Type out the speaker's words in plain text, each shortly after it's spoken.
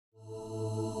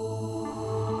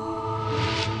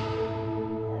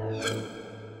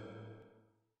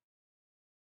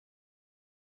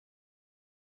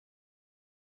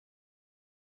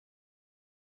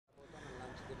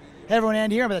Hey everyone,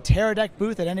 Andy here. I'm at the Teradek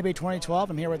booth at NAB 2012.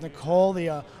 I'm here with Nicole,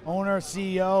 the owner,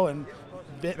 CEO, and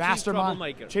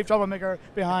mastermind, chief troublemaker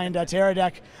behind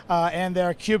Teradek and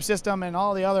their cube system and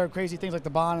all the other crazy things like the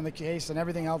bond and the case and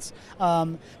everything else.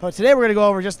 But today we're going to go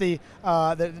over just the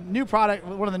new product,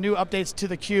 one of the new updates to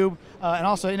the cube, and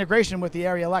also integration with the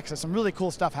Arri Alexa. Some really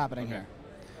cool stuff happening here.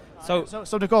 So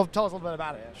Nicole, tell us a little bit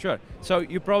about it. Sure. So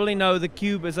you probably know the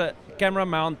cube is a camera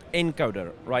mount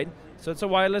encoder, right? So it's a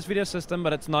wireless video system,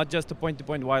 but it's not just a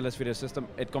point-to-point wireless video system.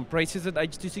 It compresses at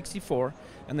H.264,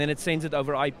 and then it sends it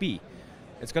over IP.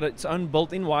 It's got its own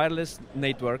built-in wireless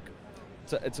network.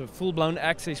 It's a full-blown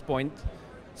access point.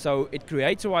 So it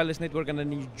creates a wireless network, and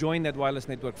then you join that wireless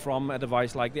network from a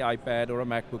device like the iPad or a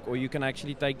MacBook, or you can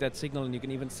actually take that signal and you can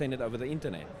even send it over the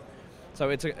internet. So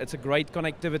it's a great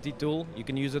connectivity tool. You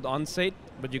can use it on set,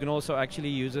 but you can also actually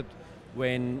use it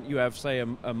when you have, say,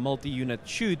 a multi-unit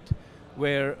shoot,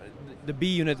 where the B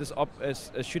unit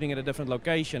is shooting at a different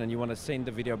location and you want to send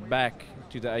the video back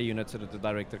to the A unit so that the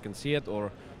director can see it,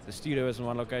 or the studio is in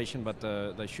one location but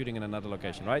they're shooting in another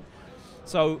location, right?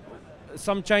 So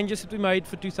some changes that we made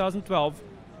for 2012,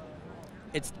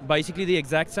 it's basically the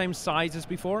exact same size as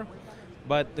before,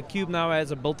 but the cube now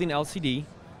has a built-in LCD,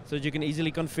 so that you can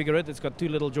easily configure it. It's got two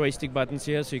little joystick buttons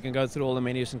here, so you can go through all the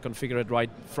menus and configure it right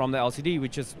from the LCD,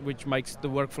 which makes the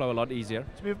workflow a lot easier.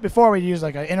 So before we used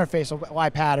like an interface, or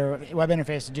iPad or web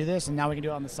interface to do this, and now we can do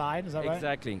it on the side, is that right?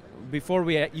 Exactly. Before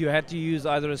you had to use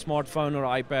either a smartphone or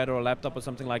iPad or a laptop or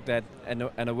something like that, and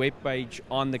a web page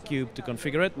on the cube to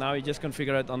configure it. Now you just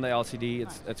configure it on the LCD,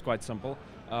 it's quite simple.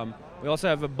 We also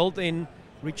have a built-in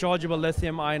rechargeable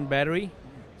lithium-ion battery.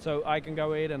 So I can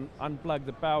go ahead and unplug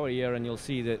the power here and you'll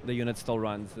see that the unit still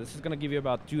runs. This is going to give you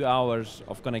about 2 hours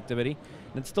of connectivity.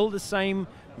 And it's still the same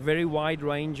very wide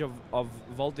range of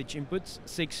voltage inputs,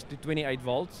 6 to 28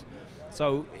 volts.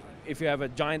 So if you have a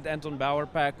giant Anton Bauer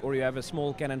pack or you have a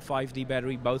small Canon 5D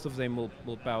battery, both of them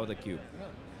will power the cube.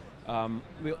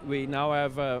 We now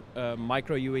have a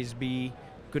micro USB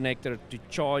connector to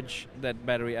charge that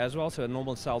battery as well, so a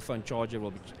normal cell phone charger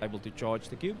will be able to charge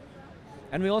the cube.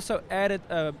 And we also added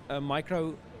a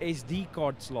micro SD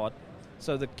card slot,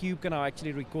 so the cube can now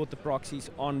actually record the proxies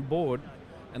on board,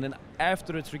 and then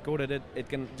after it's recorded it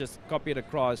can just copy it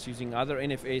across using either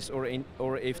NFS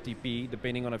or FTP,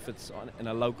 depending on if it's in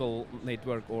a local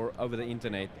network or over the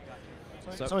internet.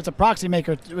 So it's a proxy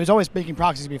maker. It was always making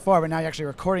proxies before, but now you're actually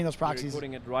recording those proxies. You're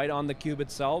recording it right on the cube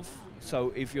itself.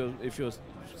 So if your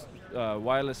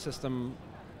wireless system,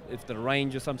 if the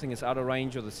range or something is out of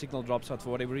range or the signal drops out for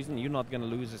whatever reason, you're not going to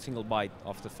lose a single byte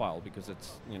of the file, because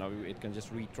it's, it can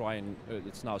just retry, and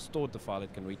it's now stored the file,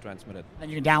 it can retransmit it.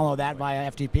 And you can download that via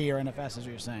FTP or NFS, as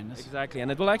you're saying. Exactly, and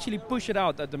it will actually push it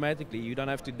out automatically. You don't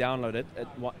have to download it.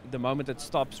 The moment it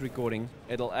stops recording,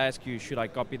 it'll ask you, should I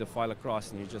copy the file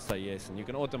across, and you just say yes, and you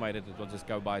can automate it, it will just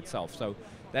go by itself. So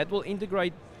that will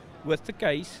integrate with the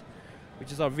case,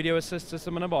 which is our video assist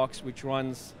system in a box, which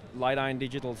runs Light Iron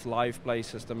Digital's live play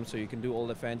system, so you can do all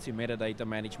the fancy metadata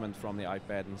management from the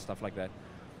iPad and stuff like that.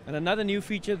 And another new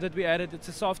feature that we added, it's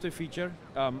a software feature.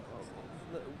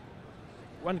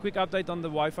 One quick update on the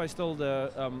Wi-Fi still,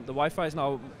 the Wi-Fi is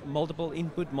now multiple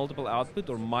input, multiple output,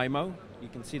 or MIMO. You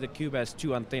can see the cube has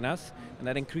 2 antennas, and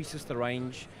that increases the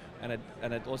range, and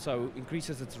it also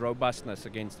increases its robustness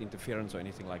against interference or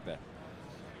anything like that.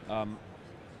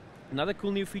 Another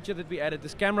cool new feature that we added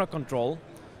is camera control.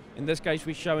 In this case,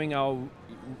 we're showing how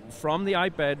from the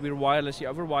iPad we're wirelessly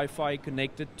over Wi-Fi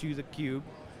connected to the cube.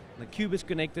 The cube is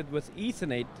connected with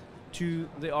Ethernet to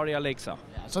the Arri Alexa.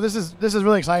 Yeah, so this is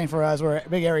really exciting for us. We're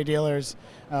big Arri dealers,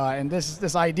 and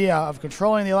this idea of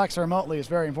controlling the Alexa remotely is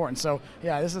very important. So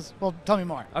yeah, well, tell me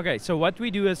more. Okay, so what we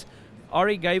do is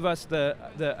Arri gave us the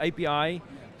API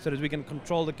so that we can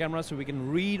control the camera, so we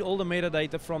can read all the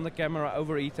metadata from the camera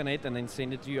over Ethernet and then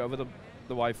send it to you over the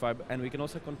Wi-Fi, and we can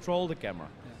also control the camera.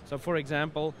 So for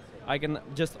example, I can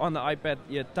just on the iPad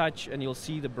touch, and you'll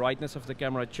see the brightness of the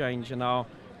camera change, and now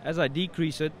as I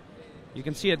decrease it, you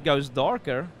can see it goes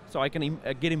darker, so I can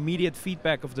get immediate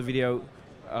feedback of the video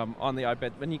on the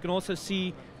iPad. And you can also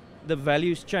see the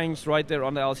values changed right there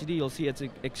on the LCD. You'll see it's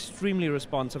extremely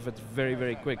responsive, it's very,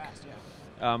 very quick.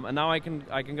 And now I can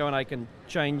go and I can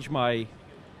change my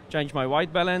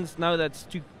white balance. Now that's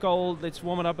too cold, let's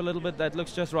warm it up a little bit, that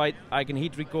looks just right. I can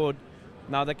heat record,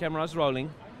 now the camera is rolling.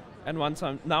 And once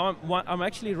I'm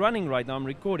actually running right now, I'm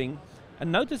recording,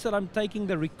 and notice that I'm taking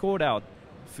the record out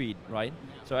feed, right?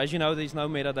 So as you know, there's no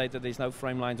metadata, there's no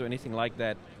frame lines or anything like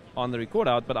that on the record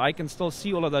out, but I can still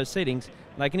see all of those settings,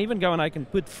 and I can even go and I can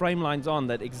put frame lines on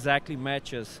that exactly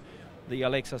matches the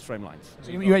Alexa Streamlines.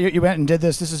 So you went and did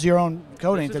this. This is your own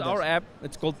coding. This is our app.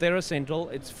 It's called Terra Central.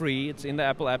 It's free. It's in the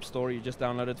Apple App Store. You just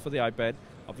download it for the iPad.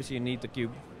 Obviously, you need the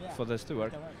cube for this to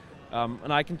work.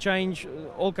 And I can change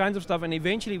all kinds of stuff. And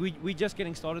eventually, we're just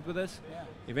getting started with this.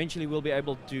 Eventually, we'll be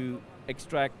able to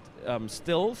extract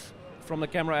stills from the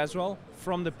camera as well,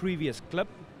 from the previous clip,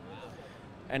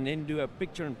 and then do a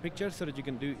picture-in-picture so that you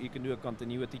can do a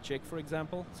continuity check, for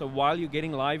example. So while you're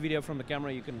getting live video from the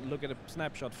camera, you can look at a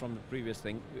snapshot from the previous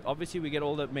thing. Obviously, we get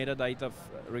all the metadata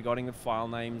regarding the file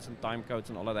names and time codes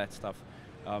and all of that stuff.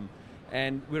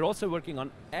 And we're also working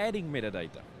on adding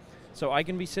metadata. So I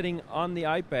can be sitting on the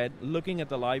iPad looking at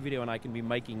the live video and I can be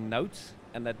making notes,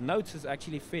 and that notes is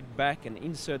actually fed back and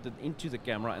inserted into the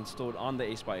camera and stored on the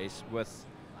S/S with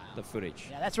the footage.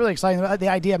 Yeah, that's really exciting. The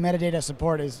idea of metadata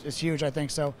support is huge, I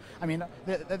think. So, I mean,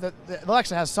 the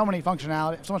Alexa has so much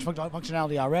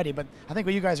functionality already, but I think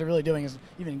what you guys are really doing is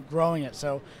even growing it.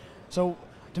 So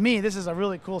to me, this is a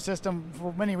really cool system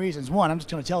for many reasons. One, I'm just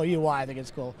going to tell you why I think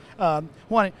it's cool.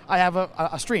 One, I have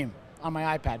a stream on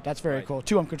my iPad. That's very cool.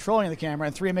 Two, I'm controlling the camera,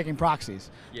 and three, I'm making proxies,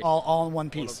 all in one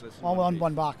piece, all in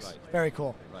one box. Right. Very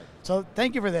cool. Right. So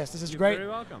thank you for this. This is great. You're very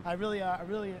welcome. I really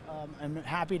am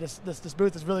happy. This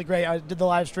booth is really great. I did the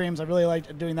live streams. I really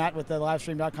liked doing that with the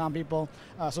livestream.com people.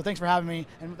 So thanks for having me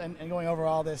and going over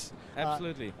all this.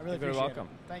 Absolutely. I really You're very welcome.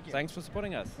 It. Thank you. Thanks for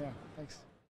supporting us. Yeah. Thanks.